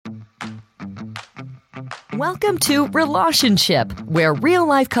Welcome to Relationship, where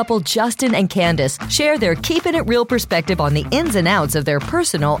real-life couple Justin and Candace share their keeping it real perspective on the ins and outs of their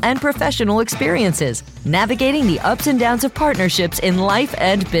personal and professional experiences, navigating the ups and downs of partnerships in life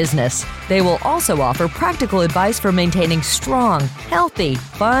and business. They will also offer practical advice for maintaining strong, healthy,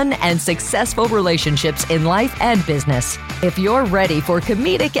 fun, and successful relationships in life and business. If you're ready for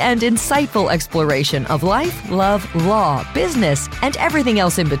comedic and insightful exploration of life, love, law, business, and everything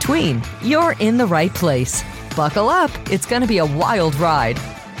else in between, you're in the right place. Buckle up. It's going to be a wild ride.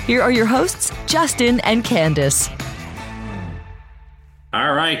 Here are your hosts, Justin and Candace.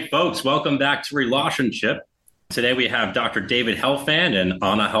 All right, folks, welcome back to Relationship. Today we have Dr. David Helfand and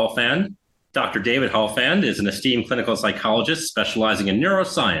Anna Helfand. Dr. David Helfand is an esteemed clinical psychologist specializing in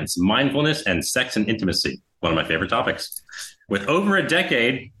neuroscience, mindfulness, and sex and intimacy, one of my favorite topics. With over a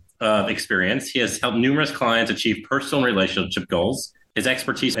decade of experience, he has helped numerous clients achieve personal and relationship goals. His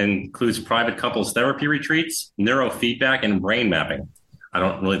expertise includes private couples therapy retreats, neurofeedback, and brain mapping. I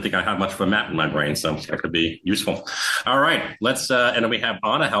don't really think I have much of a map in my brain, so that could be useful. All right, and then we have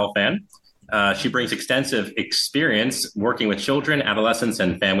Anna Helfand. She brings extensive experience working with children, adolescents,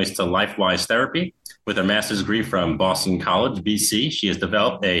 and families to LifeWise therapy. With her master's degree from Boston College, BC, she has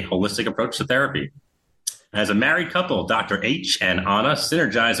developed a holistic approach to therapy. As a married couple, Dr. H and Anna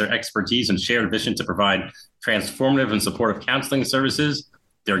synergize their expertise and shared vision to provide transformative and supportive counseling services.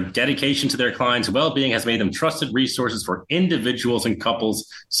 Their dedication to their clients' well-being has made them trusted resources for individuals and couples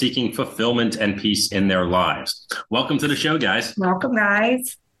seeking fulfillment and peace in their lives. Welcome to the show, guys. Welcome,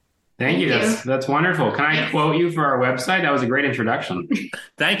 guys. Thank you. That's wonderful. Can I quote you for our website? That was a great introduction.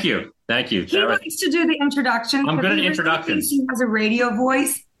 Thank you. He likes to do the introduction. I'm good at introductions. He has a radio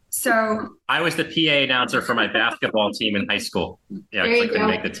voice. So I was the PA announcer for my basketball team in high school. Yeah, I couldn't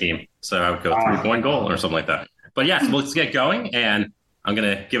make the team. So I would go 3-point goal or something like that. But yes, let's get going. And I'm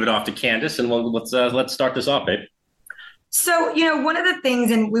going to give it off to Candace, and let's start this off, babe. So, one of the things,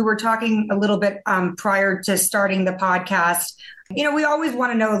 and we were talking a little bit prior to starting the podcast, we always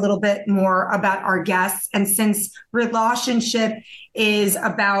want to know a little bit more about our guests. And since Relationship is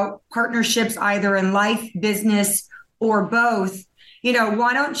about partnerships either in life, business, or both,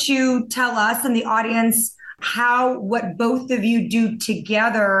 why don't you tell us and the audience what both of you do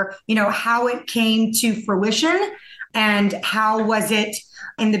together, how it came to fruition and how was it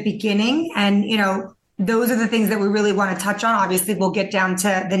in the beginning? And, those are the things that we really want to touch on. Obviously, we'll get down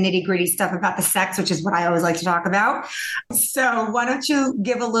to the nitty gritty stuff about the sex, which is what I always like to talk about. So why don't you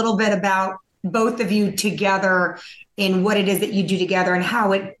give a little bit about both of you together in what it is that you do together and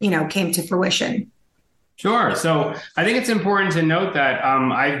how it, came to fruition? Sure. So I think it's important to note that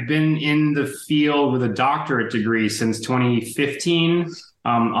I've been in the field with a doctorate degree since 2015.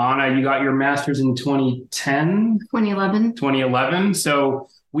 Anna, you got your master's in 2010? 2011. So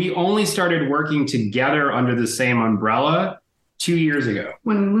we only started working together under the same umbrella 2 years ago.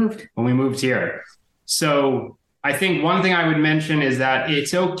 When we moved here. So I think one thing I would mention is that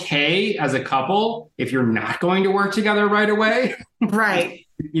it's okay as a couple if you're not going to work together right away. Right.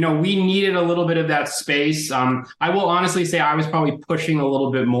 We needed a little bit of that space. I will honestly say I was probably pushing a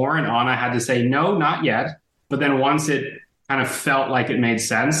little bit more, and Anna had to say, no, not yet. But then once it kind of felt like it made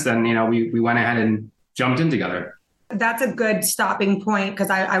sense, then, we went ahead and jumped in together. That's a good stopping point because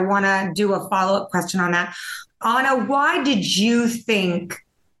I want to do a follow-up question on that. Anna, why did you think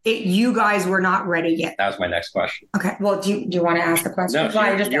you guys were not ready yet? That was my next question. Okay. Well, do you want to ask the question?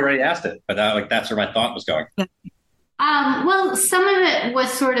 No, you already asked it, but that's where my thought was going. Yeah. Well, some of it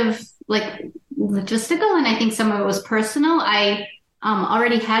was sort of like logistical, and I think some of it was personal. I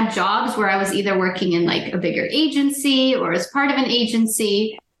already had jobs where I was either working in like a bigger agency or as part of an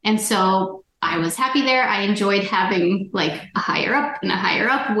agency. And so I was happy there. I enjoyed having like a higher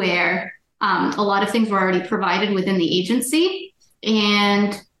up where a lot of things were already provided within the agency.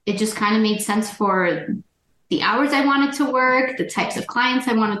 And it just kind of made sense for the hours I wanted to work, the types of clients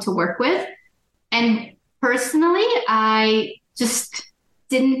I wanted to work with. And personally, I just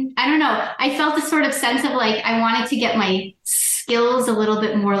I felt a sort of sense of like, I wanted to get my skills a little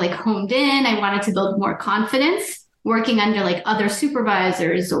bit more like honed in. I wanted to build more confidence working under like other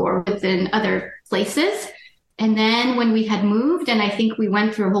supervisors or within other places. And then when we had moved, and I think we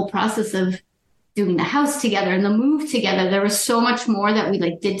went through a whole process of doing the house together and the move together, there was so much more that we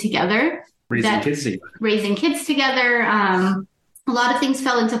like did together. Raising kids together. A lot of things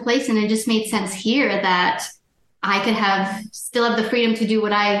fell into place, and it just made sense here that I could still have the freedom to do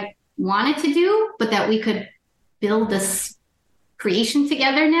what I wanted to do, but that we could build this creation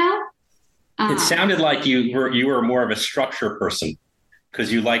together now. It sounded like you were more of a structure person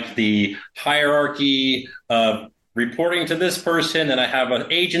because you liked the hierarchy of reporting to this person, and I have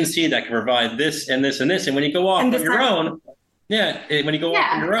an agency that can provide this and this and this. And when you go off on your own, when you go off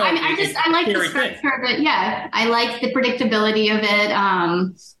on your own, I like the structure of it. Yeah, I like the predictability of it.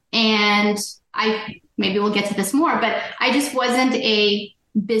 And maybe we'll get to this more, but I just wasn't a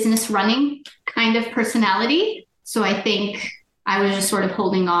business running kind of personality. So I think I was just sort of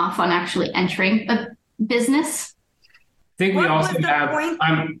holding off on actually entering a business. I think we also have,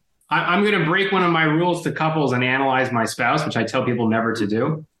 I'm going to break one of my rules to couples and analyze my spouse, which I tell people never to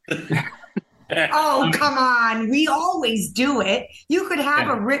do. Oh, come on. We always do it. You could have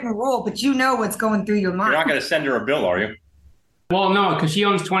a written rule, but you know what's going through your mind. You're not going to send her a bill, are you? Well, no, because she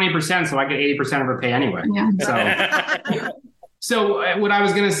owns 20%, so I get 80% of her pay anyway. Yeah. So what I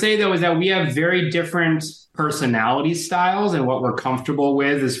was going to say, though, is that we have very different personality styles and what we're comfortable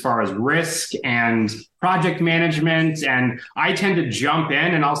with as far as risk and project management. And I tend to jump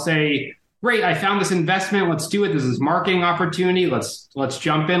in and I'll say, great, I found this investment. Let's do it. This is marketing opportunity. Let's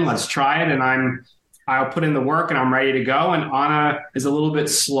jump in. Let's try it. And I'll put in the work and I'm ready to go. And Anna is a little bit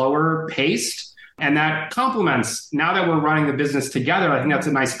slower paced. And that complements, now that we're running the business together, I think that's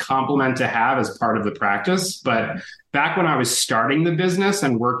a nice compliment to have as part of the practice. But back when I was starting the business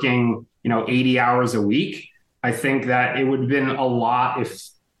and working, 80 hours a week, I think that it would have been a lot if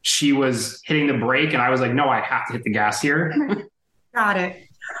she was hitting the brake and I was like, no, I have to hit the gas here. Got it.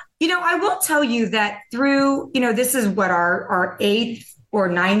 I will tell you that through, this is what our eighth or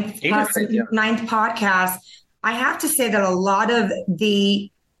ninth podcast. I have to say that a lot of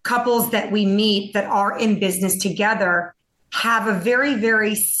the couples that we meet that are in business together have a very,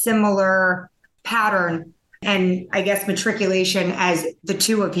 very similar pattern and I guess matriculation as the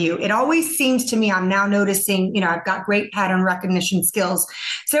two of you. It always seems to me, I'm now noticing, I've got great pattern recognition skills.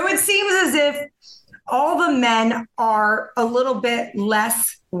 So it seems as if all the men are a little bit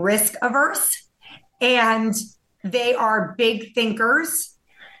less risk averse and they are big thinkers,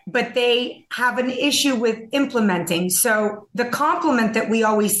 but they have an issue with implementing. So the compliment that we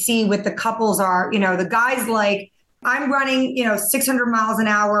always see with the couples are, the guy's like, I'm running, 600 miles an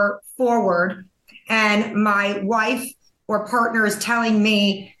hour forward. And my wife or partner is telling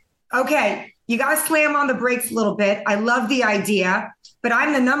me, okay, you got to slam on the brakes a little bit. I love the idea, but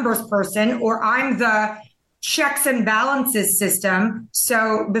I'm the numbers person or I'm the checks and balances system.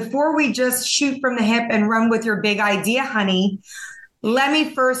 So before we just shoot from the hip and run with your big idea, honey, let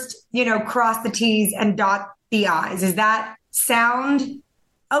me first, cross the T's and dot the I's. Does that sound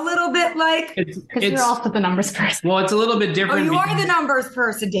a little bit like? Because you're also the numbers person. Well, it's a little bit different. Oh, you are the numbers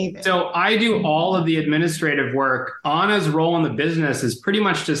person, David. So I do all of the administrative work. Anna's role in the business is pretty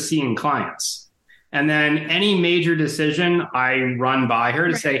much just seeing clients. And then any major decision I run by her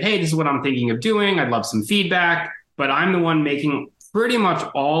to say, hey, this is what I'm thinking of doing. I'd love some feedback. But I'm the one making pretty much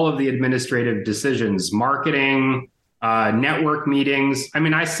all of the administrative decisions, marketing, network meetings. I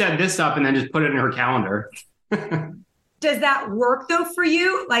mean, I set this up and then just put it in her calendar. Does that work though for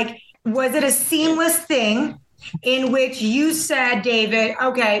you? Like, was it a seamless thing in which you said, David,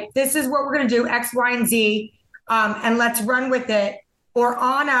 okay, this is what we're going to do, X, Y, and Z, and let's run with it? Or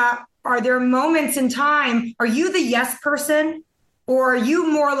Anna, are there moments in time, are you the yes person? Or are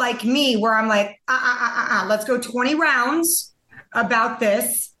you more like me where I'm like, let's go 20 rounds about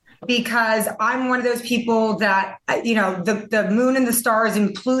this? Because I'm one of those people that, the moon and the stars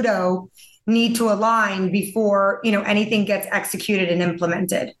and Pluto need to align before, anything gets executed and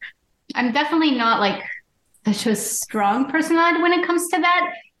implemented. I'm definitely not like such a strong personality when it comes to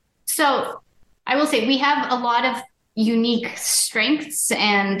that. So I will say we have a lot of unique strengths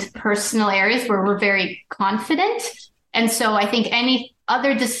and personal areas where we're very confident. And so I think any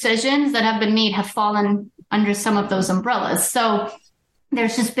other decisions that have been made have fallen under some of those umbrellas. So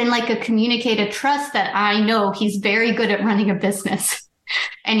there's just been like a communicated trust that I know he's very good at running a business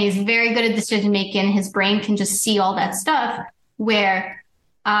and he's very good at decision making. His brain can just see all that stuff where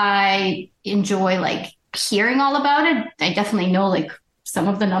I enjoy like hearing all about it. I definitely know like some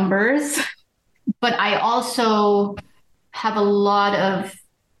of the numbers, but I also have a lot of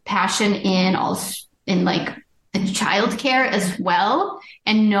passion in like the childcare as well.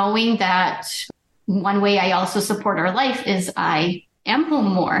 And knowing that one way I also support our life is I am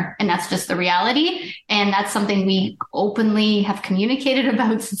home more. And that's just the reality. And that's something we openly have communicated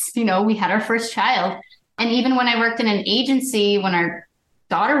about since, we had our first child. And even when I worked in an agency, when our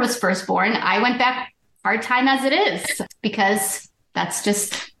daughter was first born, I went back part-time as it is, because that's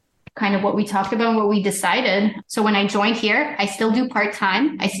just kind of what we talked about and what we decided. So when I joined here, I still do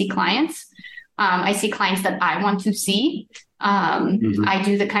part-time. I see clients. I see clients that I want to see. I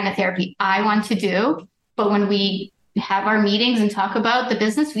do the kind of therapy I want to do. But when we have our meetings and talk about the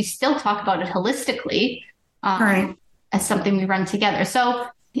business, we still talk about it holistically. Right. as something we run together. So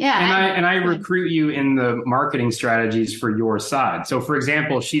yeah. And I recruit you in the marketing strategies for your side. So for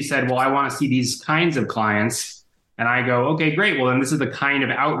example, she said, well, I want to see these kinds of clients. And I go, okay, great. Well, then this is the kind of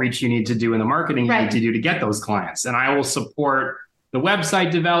outreach you need to do in the marketing you need to do to get those clients. And I will support the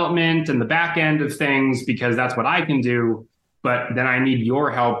website development and the back end of things because that's what I can do. But then I need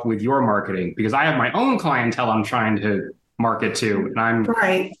your help with your marketing because I have my own clientele I'm trying to market to. And I'm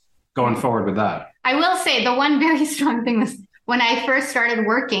going forward with that. I will say the one very strong thing was when I first started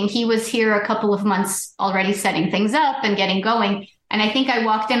working, he was here a couple of months already setting things up and getting going. And I think I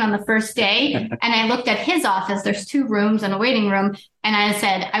walked in on the first day and I looked at his office. There's 2 rooms and a waiting room. And I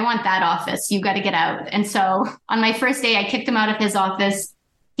said, I want that office. You got to get out. And so on my first day, I kicked him out of his office.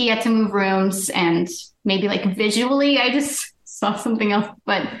 He had to move rooms and maybe like visually, I just saw something else.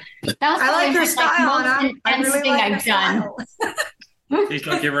 But that was I like your style. Most intense thing I've done. Please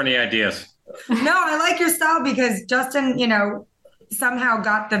don't give her any ideas. No, I like your style because Justin, somehow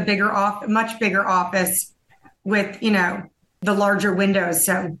got the much bigger office with, the larger windows.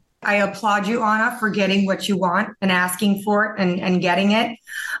 So I applaud you, Anna, for getting what you want and asking for it and getting it.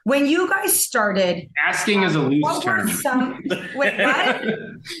 When you guys started... Asking is a loose term. Wait, what?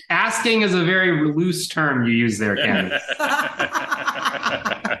 Asking is a very loose term you use there, Candace.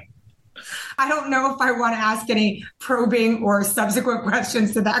 I don't know if I want to ask any probing or subsequent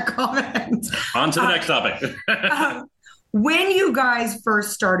questions to that comment. On to the next topic. When you guys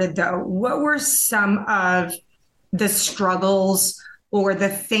first started, though, what were some of the struggles or the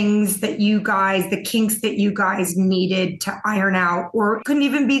things that the kinks that you guys needed to iron out, or it couldn't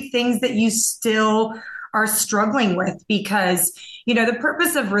even be things that you still are struggling with? Because, the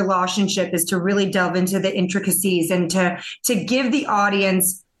purpose of Relationship is to really delve into the intricacies and to give the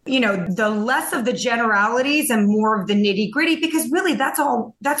audience, the less of the generalities and more of the nitty gritty, because really that's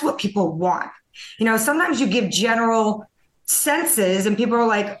what people want. Sometimes you give general senses and people are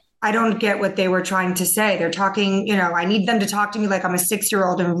like, I don't get what they were trying to say. They're talking, I need them to talk to me like I'm a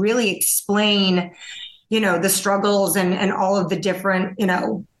 6-year-old and really explain, the struggles and all of the different,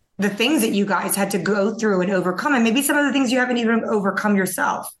 the things that you guys had to go through and overcome. And maybe some of the things you haven't even overcome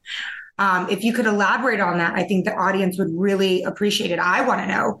yourself. If you could elaborate on that, I think the audience would really appreciate it. I want to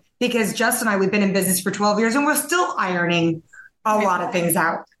know because Justin and I, we've been in business for 12 years and we're still ironing a lot of things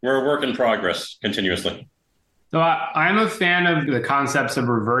out. We're a work in progress continuously. So I'm a fan of the concepts of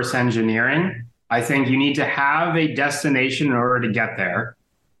reverse engineering. I think you need to have a destination in order to get there,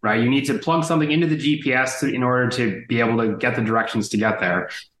 right? You need to plug something into the GPS in order to be able to get the directions to get there.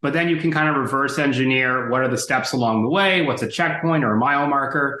 But then you can kind of reverse engineer what are the steps along the way, what's a checkpoint or a mile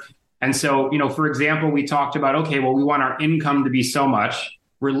marker. And so, for example, we talked about, okay, well, we want our income to be so much.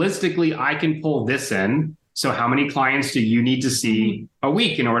 Realistically, I can pull this in. So how many clients do you need to see a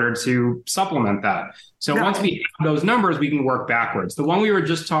week in order to supplement that? So once we have those numbers, we can work backwards. The one we were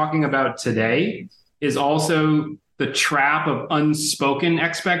just talking about today is also the trap of unspoken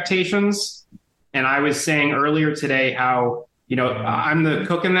expectations. And I was saying earlier today how, I'm the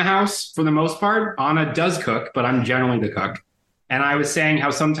cook in the house for the most part. Anna does cook, but I'm generally the cook. And I was saying how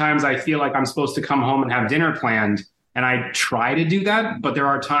sometimes I feel like I'm supposed to come home and have dinner planned. And I try to do that, but there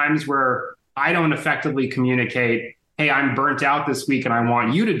are times where I don't effectively communicate, hey, I'm burnt out this week and I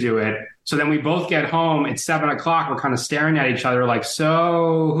want you to do it. So then we both get home, it's 7:00, we're kind of staring at each other like,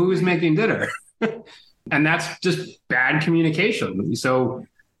 so who's making dinner? And that's just bad communication. So,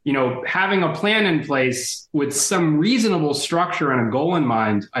 having a plan in place with some reasonable structure and a goal in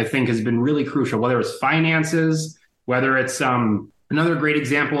mind, I think has been really crucial, whether it's finances, whether it's another great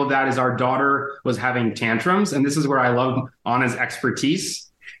example of that is our daughter was having tantrums. And this is where I love Anna's expertise.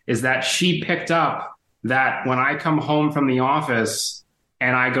 Is that she picked up that when I come home from the office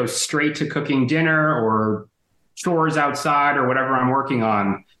and I go straight to cooking dinner or chores outside or whatever I'm working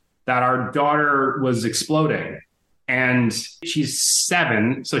on, that our daughter was exploding. And she's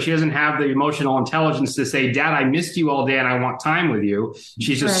 7, so she doesn't have the emotional intelligence to say, Dad, I missed you all day and I want time with you.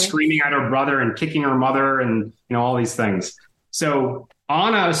 She's just screaming at her brother and kicking her mother and all these things. So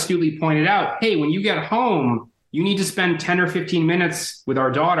Anna astutely pointed out, hey, when you get home, you need to spend 10 or 15 minutes with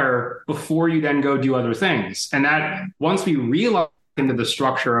our daughter before you then go do other things. And that once we realize into the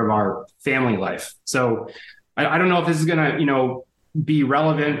structure of our family life. So I don't know if this is going to, be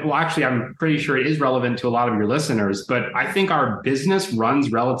relevant. Well, actually, I'm pretty sure it is relevant to a lot of your listeners, but I think our business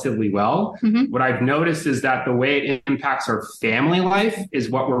runs relatively well. Mm-hmm. What I've noticed is that the way it impacts our family life is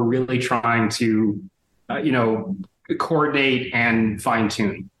what we're really trying to, coordinate and fine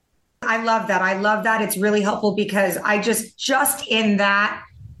tune. I love that. It's really helpful because I just in that,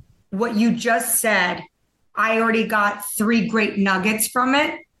 what you just said, I already got 3 great nuggets from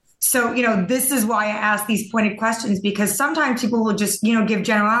it So, this is why I ask these pointed questions, because sometimes people will just, give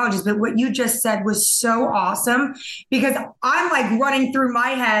generalities. But what you just said was so awesome, because I'm like running through my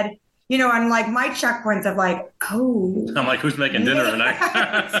head, and like my checkpoints of like, oh. I'm like, who's making dinner tonight?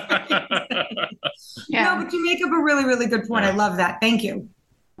 Yeah. No, but you make up a really, really good point. I love that. Thank you.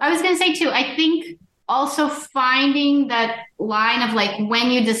 I was going to say too, I think also finding that line of like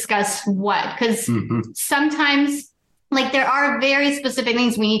when you discuss what, because sometimes like there are very specific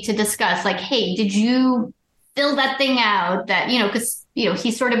things we need to discuss. Like, hey, did you fill that thing out? That, because,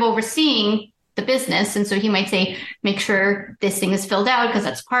 he's sort of overseeing the business. And so he might say, make sure this thing is filled out because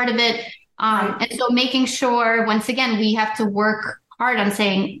that's part of it. And so making sure, once again, we have to work hard on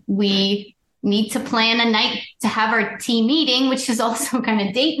saying we need to plan a night to have our team meeting, which is also kind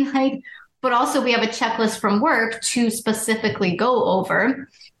of date night, but also we have a checklist from work to specifically go over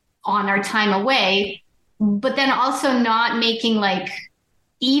on our time away. But then also not making like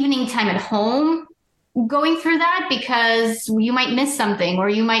evening time at home going through that, because you might miss something or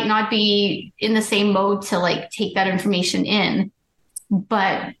you might not be in the same mode to like take that information in.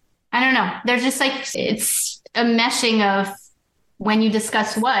 But I don't know. There's just like, it's a meshing of when you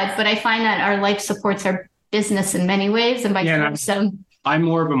discuss what, but I find that our life supports our business in many ways and vice versa. I'm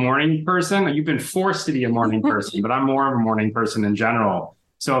more of a morning person. You've been forced to be a morning person, but I'm more of a morning person in general.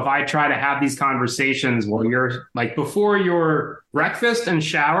 So if I try to have these conversations while you're like before your breakfast and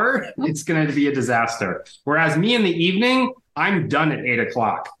shower, it's going to be a disaster. Whereas me in the evening, I'm done at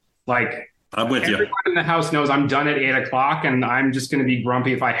 8:00. Like I'm with you. Everyone in the house knows I'm done at 8:00 and I'm just going to be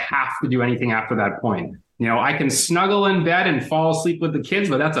grumpy if I have to do anything after that point. I can snuggle in bed and fall asleep with the kids,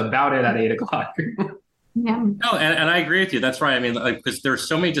 but that's about it at 8:00. Yeah. No, and I agree with you. That's right. I mean, because there's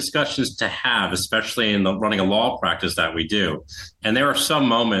so many discussions to have, especially in the running a law practice that we do. And there are some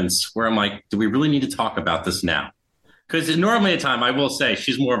moments where I'm like, do we really need to talk about this now? Because normally at time, I will say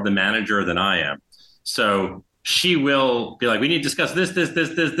she's more of the manager than I am. So she will be like, we need to discuss this,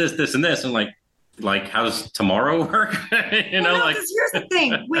 and this. And like, how does tomorrow work? Because here's the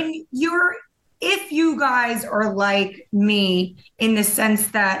thing. If you guys are like me in the sense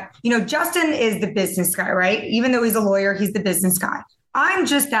that, Justin is the business guy, right? Even though he's a lawyer, he's the business guy. I'm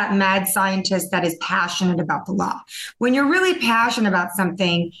just that mad scientist that is passionate about the law. When you're really passionate about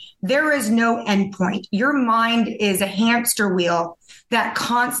something, there is no endpoint. Your mind is a hamster wheel that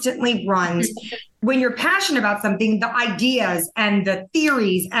constantly runs. When you're passionate about something, the ideas and the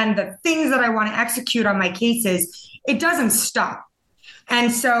theories and the things that I want to execute on my cases, it doesn't stop.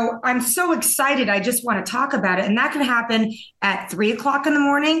 And so I'm so excited. I just want to talk about it. And that can happen at 3:00 in the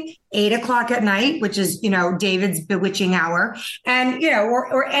morning, 8:00 at night, which is, David's bewitching hour, and,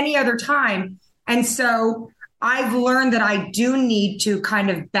 or any other time. And so I've learned that I do need to kind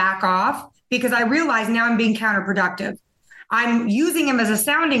of back off, because I realize now I'm being counterproductive. I'm using him as a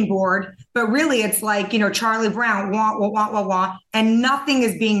sounding board, but really it's like, Charlie Brown, wah, wah, wah, wah, wah, and nothing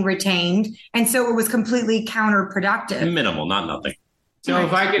is being retained. And so it was completely counterproductive. Minimal, not nothing. So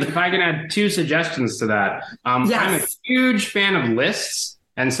if I can add two suggestions to that, yes. I'm a huge fan of lists.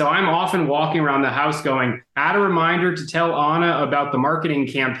 And so I'm often walking around the house going, add a reminder to tell Anna about the marketing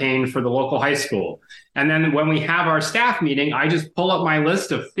campaign for the local high school. And then when we have our staff meeting, I just pull up my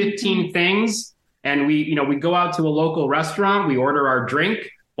list of 15 things. And we go out to a local restaurant, we order our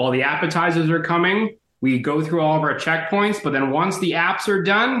drink while the appetizers are coming. We go through all of our checkpoints, but then once the apps are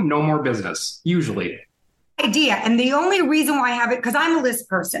done, no more business, usually. Idea. And the only reason why I have it, because I'm a list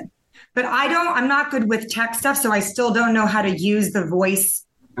person, but I'm not good with tech stuff. So I still don't know how to use the voice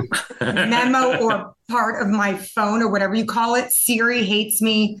memo or part of my phone or whatever you call it. Siri hates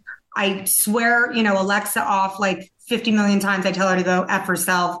me. I swear, Alexa off like 50 million times. I tell her to go F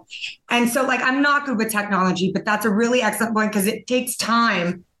herself. And so I'm not good with technology, but that's a really excellent point, because it takes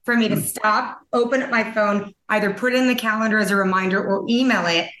time for me to stop, open up my phone, either put it in the calendar as a reminder or email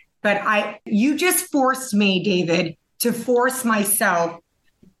it. But you just forced me, David, to force myself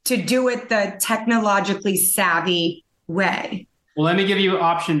to do it the technologically savvy way. Well, let me give you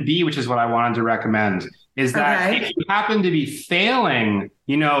option B, which is what I wanted to recommend, is that if you happen to be failing,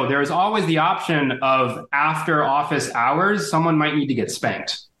 there's always the option of after office hours, someone might need to get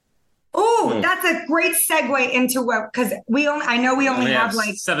spanked. Oh, that's a great segue into what, because I know we only have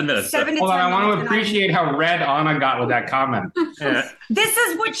like 7 minutes. Hold on, I want to appreciate how red Anna got with that comment. Yeah. This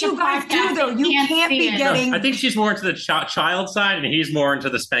is what you guys do, though. You can't be getting. No, I think she's more into the child side, and he's more into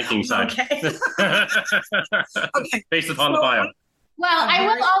the spanking side. Okay. Okay. Based upon the bio. Well, I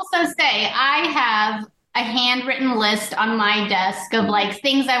will also say I have a handwritten list on my desk of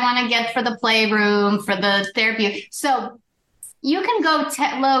things I want to get for the playroom, for the therapy. So you can go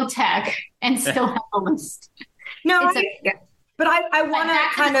low tech and still have a list. No, But I want to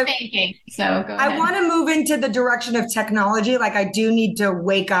kind of spanking. So go ahead. I want to move into the direction of technology. Like I do need to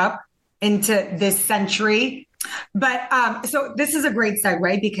wake up into this century. But so this is a great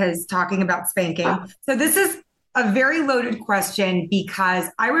segue because talking about spanking. So this is a very loaded question because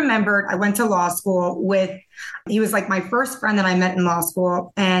I remembered I went to law school he was like my first friend that I met in law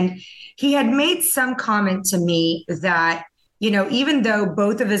school. And he had made some comment to me that, even though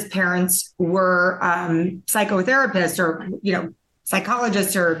both of his parents were psychotherapists or,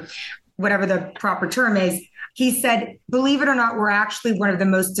 psychologists or whatever the proper term is, he said, believe it or not, we're actually one of the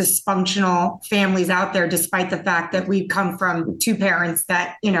most dysfunctional families out there, despite the fact that we come from two parents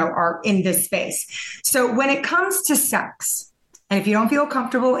that, are in this space. So when it comes to sex, and if you don't feel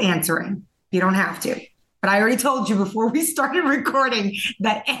comfortable answering, you don't have to. But I already told you before we started recording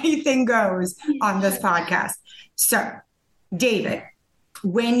that anything goes on this podcast. So, David,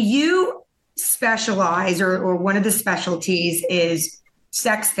 when you specialize or one of the specialties is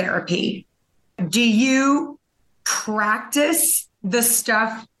sex therapy, do you practice the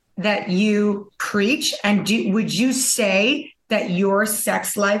stuff that you preach? And would you say that your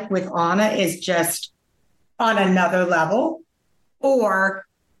sex life with Anna is just on another level? Or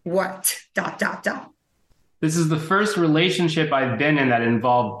what? ... This is the first relationship I've been in that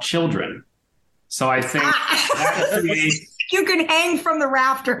involved children. So I think that creates... You can hang from the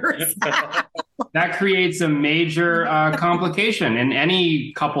rafters. That creates a major complication in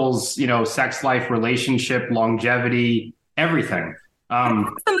any couple's, sex life, relationship, longevity, everything.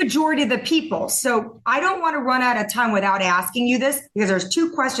 That's the majority of the people. So I don't want to run out of time without asking you this because there's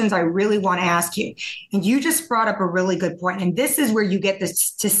two questions I really want to ask you. And you just brought up a really good point. And this is where you get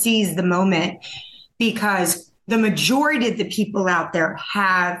this to seize the moment because the majority of the people out there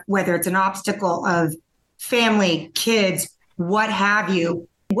have, whether it's an obstacle of family, kids, what have you,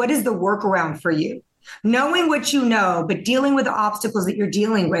 what is the workaround for you? Knowing what you know, but dealing with the obstacles that you're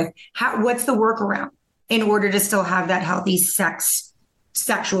dealing with, what's the workaround in order to still have that healthy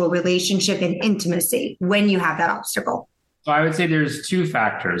sexual relationship and intimacy when you have that obstacle? So I would say there's two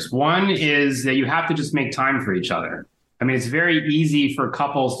factors. One is that you have to just make time for each other. I mean, it's very easy for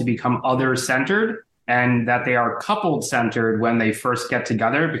couples to become other-centered and that they are coupled-centered when they first get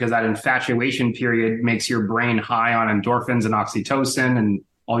together because that infatuation period makes your brain high on endorphins and oxytocin and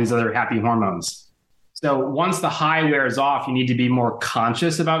all these other happy hormones. So once the high wears off, you need to be more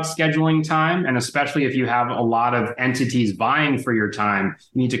conscious about scheduling time. And especially if you have a lot of entities vying for your time,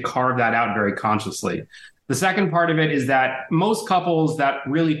 you need to carve that out very consciously. The second part of it is that most couples that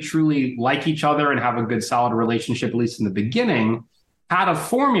really truly like each other and have a good solid relationship, at least in the beginning, had a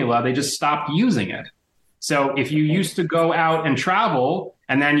formula, they just stopped using it. So if you used to go out and travel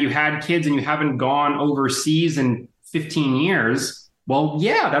and then you had kids and you haven't gone overseas in 15 years, well,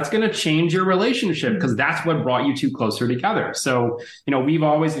 yeah, that's going to change your relationship because that's what brought you two closer together. So, we've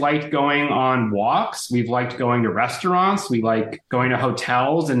always liked going on walks. We've liked going to restaurants. We like going to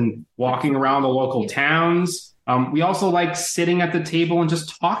hotels and walking around the local towns. We also like sitting at the table and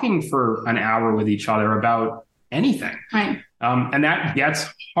just talking for an hour with each other about anything. Right. And that gets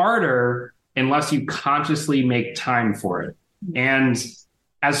harder unless you consciously make time for it. And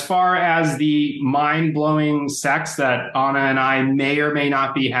as far as the mind-blowing sex that Anna and I may or may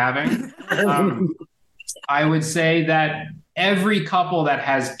not be having, I would say that every couple that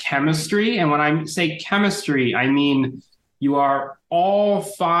has chemistry, and when I say chemistry, I mean you are all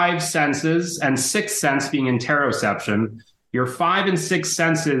five senses and sixth sense being interoception, your five and six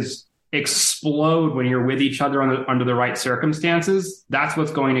senses explode when you're with each other under the right circumstances. That's what's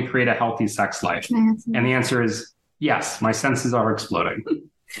going to create a healthy sex life. And the answer is yes, my senses are exploding.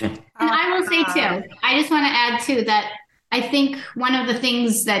 And I will say too, I just want to add too that I think one of the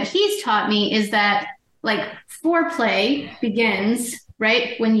things that he's taught me is that like foreplay begins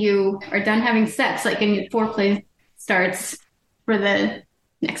right when you are done having sex, like and foreplay starts for the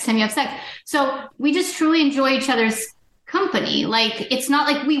next time you have sex. So we just truly enjoy each other's company. Like it's not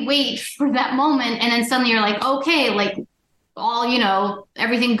like we wait for that moment and then suddenly you're like, okay, like all,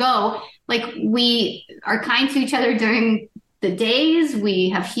 everything go. Like we are kind to each other during the days. We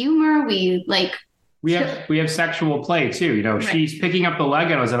have humor. We have sexual play too. Right. She's picking up the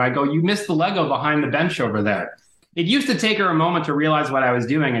Legos and I go, you missed the Lego behind the bench over there. It used to take her a moment to realize what I was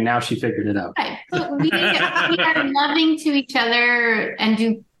doing and now she figured it out. Right. So we are loving to each other and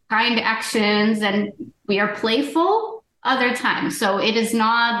do kind actions and we are playful other times. So it is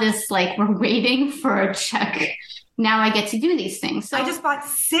not this like we're waiting for a check. Now I get to do these things. So I just bought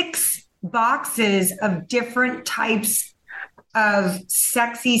 6 boxes of different types of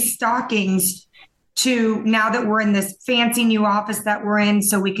sexy stockings to now that we're in this fancy new office that we're in,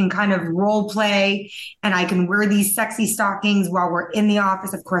 so we can kind of role play and I can wear these sexy stockings while we're in the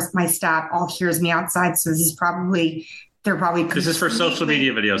office. Of course, my staff all hears me outside. So this is probably this is for social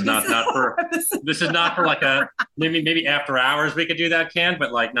media videos, not for this is not for like a maybe after hours we could do that,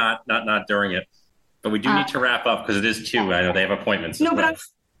 but like not during it. But we do need to wrap up because it is 2. I know they have appointments. No, but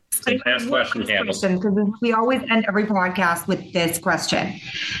last question, because we always end every podcast with this question.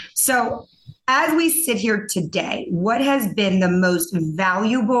 So as we sit here today, what has been the most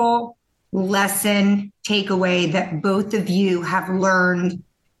valuable lesson, takeaway that both of you have learned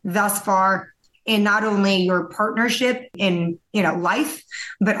thus far in not only your partnership in, life,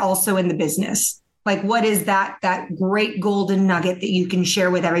 but also in the business? Like, what is that great golden nugget that you can share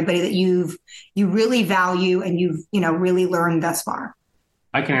with everybody that you really value and you've, really learned thus far?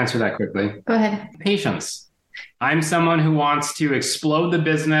 I can answer that quickly. Go ahead. Patience. I'm someone who wants to explode the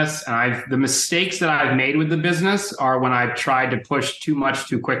business. And the mistakes that I've made with the business are when I've tried to push too much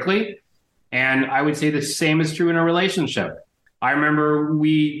too quickly. And I would say the same is true in a relationship. I remember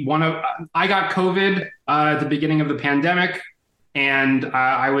I got COVID at the beginning of the pandemic, and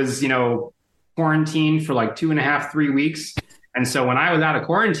I was, quarantined for like 2.5, 3 weeks. And so when I was out of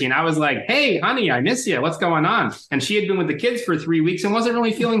quarantine, I was like, hey, honey, I miss you. What's going on? And she had been with the kids for 3 weeks and wasn't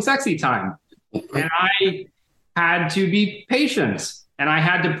really feeling sexy time. And I had to be patient, and I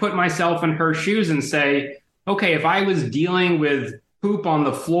had to put myself in her shoes and say, okay, if I was dealing with poop on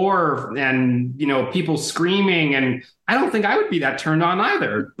the floor and, people screaming, and I don't think I would be that turned on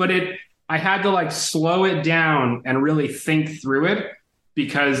either. But I had to slow it down and really think through it,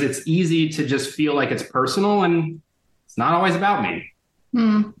 because it's easy to just feel like it's personal and it's not always about me.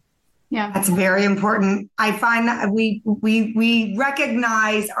 Yeah, that's very important. I find that we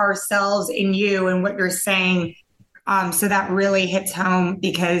recognize ourselves in you and what you're saying. So that really hits home,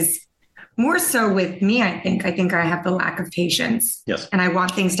 because more so with me, I think I have the lack of patience. Yes. And I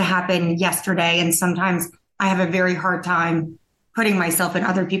want things to happen yesterday. And sometimes I have a very hard time putting myself in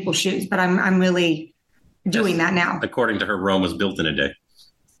other people's shoes, but I'm really doing that now. According to her, Rome was built in a day.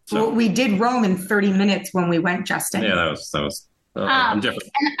 So. Well, we did Rome in 30 minutes when we went, Justin. Yeah, that was I'm different.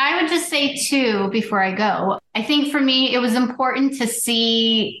 And I would just say too, before I go, I think for me, it was important to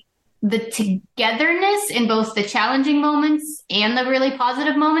see the togetherness in both the challenging moments and the really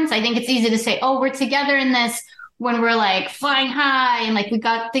positive moments. I think it's easy to say, oh, we're together in this when we're flying high and we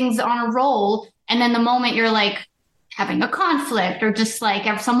got things on a roll. And then the moment you're having a conflict or just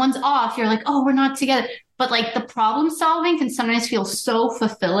if someone's off, you're oh, we're not together. But the problem solving can sometimes feel so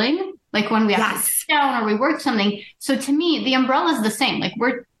fulfilling, when we have to sit down or we work something. So to me, the umbrella is the same.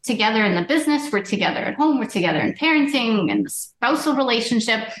 We're together in the business, we're together at home, we're together in parenting and the spousal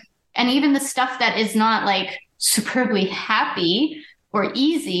relationship. And even the stuff that is not superbly happy or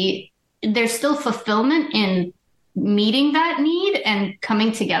easy, there's still fulfillment in meeting that need and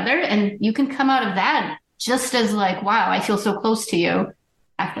coming together. And you can come out of that just as wow, I feel so close to you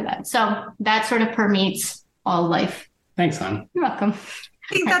after that. So that sort of permeates all life. Thanks, hon. You're welcome. I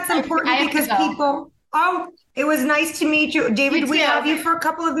think that's important because it was nice to meet you. David, we have you for a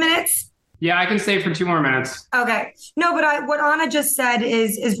couple of minutes. Yeah, I can stay for 2 more minutes. Okay. No, but what Anna just said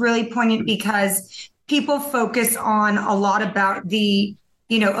is really poignant, because people focus on a lot about the,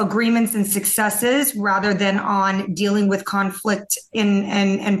 agreements and successes rather than on dealing with conflict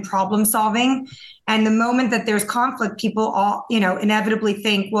and problem solving. And the moment that there's conflict, people all, inevitably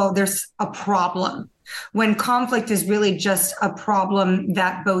think, well, there's a problem. When conflict is really just a problem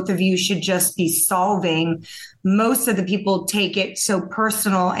that both of you should just be solving. Most of the people take it so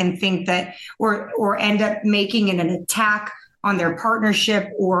personal and think that, or end up making it an attack on their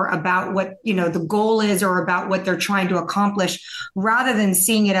partnership or about what, the goal is or about what they're trying to accomplish, rather than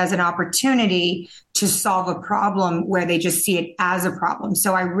seeing it as an opportunity to solve a problem where they just see it as a problem.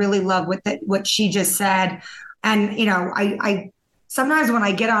 So I really love what she just said. And, I sometimes when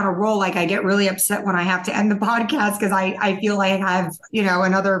I get on a roll, I get really upset when I have to end the podcast, because I feel like I have,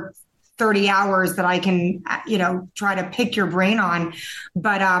 another 30 hours that I can, try to pick your brain on.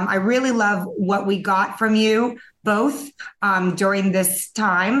 But I really love what we got from you both during this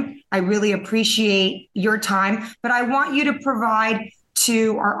time. I really appreciate your time, but I want you to provide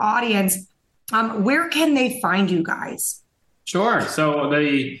to our audience, where can they find you guys? Sure. So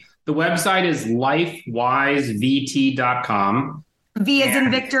the website is lifewisevt.com. V as in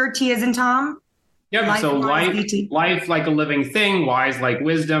Victor, T as in Tom. Yeah. So life like a living thing, wise like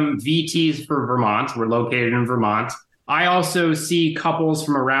wisdom. VT's for Vermont. We're located in Vermont. I also see couples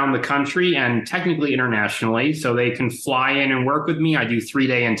from around the country and technically internationally, so they can fly in and work with me. I do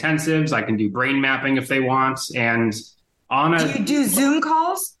 3-day intensives. I can do brain mapping if they want. And Anna, do you do Zoom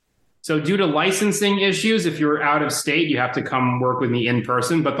calls? So due to licensing issues, if you're out of state, you have to come work with me in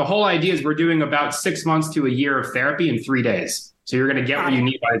person. But the whole idea is we're doing about 6 months to a year of therapy in 3 days. So you're going to get what you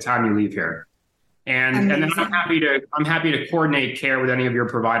need by the time you leave here. And then I'm happy to coordinate care with any of your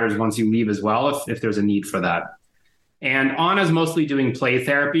providers once you leave as well, if there's a need for that. And Anna's mostly doing play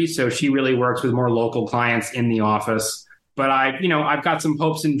therapy. So she really works with more local clients in the office. But I've got some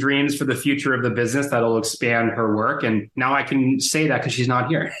hopes and dreams for the future of the business that'll expand her work. And now I can say that because she's not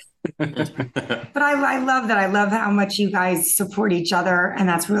here. But I love that. I love how much you guys support each other. And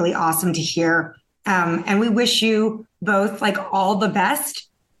that's really awesome to hear. And we wish you both all the best.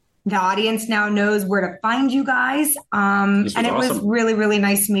 The audience now knows where to find you guys. And it was really, really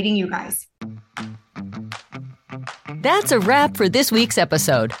nice meeting you guys. That's a wrap for this week's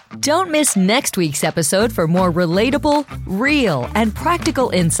episode. Don't miss next week's episode for more relatable, real, and practical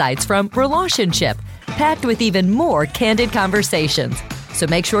insights from Relationship, packed with even more candid conversations. So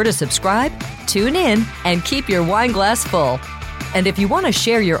make sure to subscribe, tune in, and keep your wine glass full. And if you want to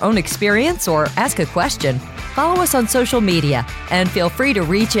share your own experience or ask a question, follow us on social media and feel free to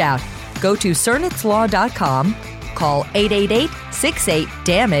reach out. Go to cernitzlaw.com, call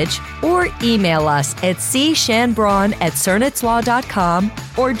 888-68-DAMAGE, or email us at cshanbraun@cernitzlaw.com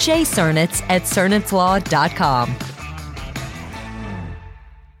or jcernitz@cernitzlaw.com.